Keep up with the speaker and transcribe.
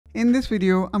In this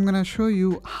video, I'm gonna show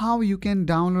you how you can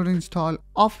download and install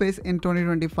Office in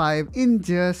 2025 in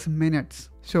just minutes.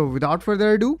 So without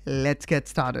further ado, let's get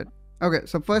started. Okay,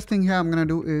 so first thing here I'm gonna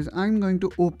do is I'm going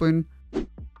to open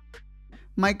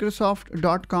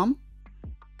Microsoft.com.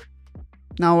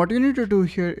 Now what you need to do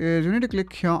here is you need to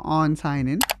click here on sign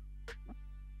in.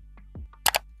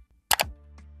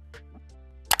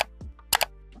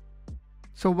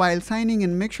 So while signing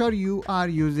in, make sure you are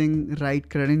using right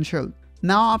credential.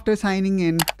 Now after signing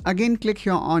in, again click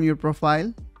here on your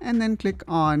profile and then click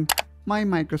on my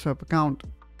Microsoft account.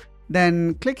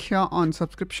 Then click here on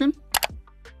subscription.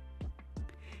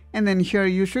 And then here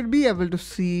you should be able to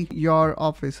see your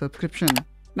Office subscription.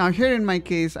 Now here in my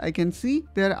case, I can see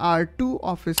there are 2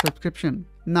 Office subscription.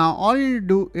 Now all you need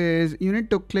to do is you need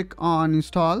to click on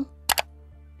install.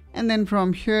 And then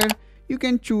from here, you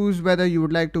can choose whether you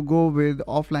would like to go with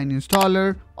offline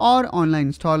installer or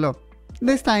online installer.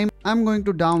 This time I'm going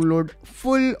to download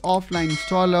full offline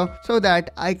installer so that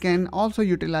I can also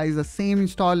utilize the same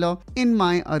installer in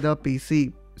my other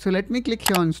PC. So let me click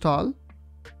here on install.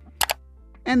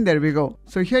 And there we go.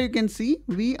 So here you can see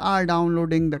we are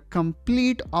downloading the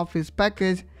complete Office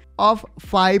package of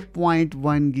 5.1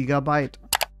 gigabyte.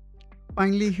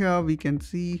 Finally here we can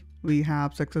see we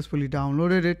have successfully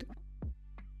downloaded it.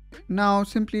 Now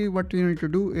simply what you need to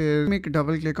do is make a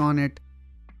double click on it,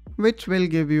 which will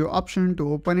give you option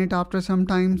to open it after some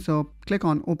time. So click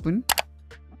on open.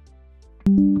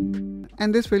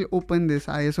 And this will open this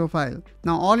ISO file.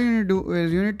 Now all you need to do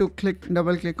is you need to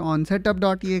double click on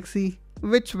setup.exe,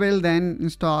 which will then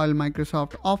install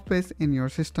Microsoft Office in your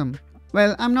system.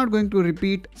 Well, I'm not going to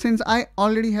repeat since I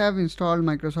already have installed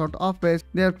Microsoft Office,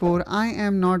 therefore I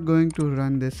am not going to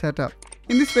run this setup.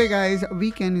 In this way guys, we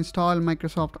can install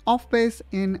Microsoft Office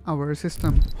in our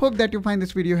system. Hope that you find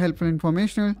this video helpful and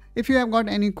informational. If you have got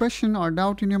any question or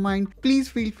doubt in your mind, please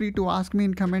feel free to ask me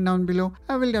in comment down below.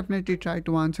 I will definitely try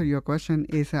to answer your question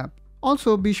ASAP.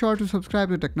 Also be sure to subscribe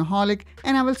to Technoholic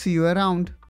and I will see you around.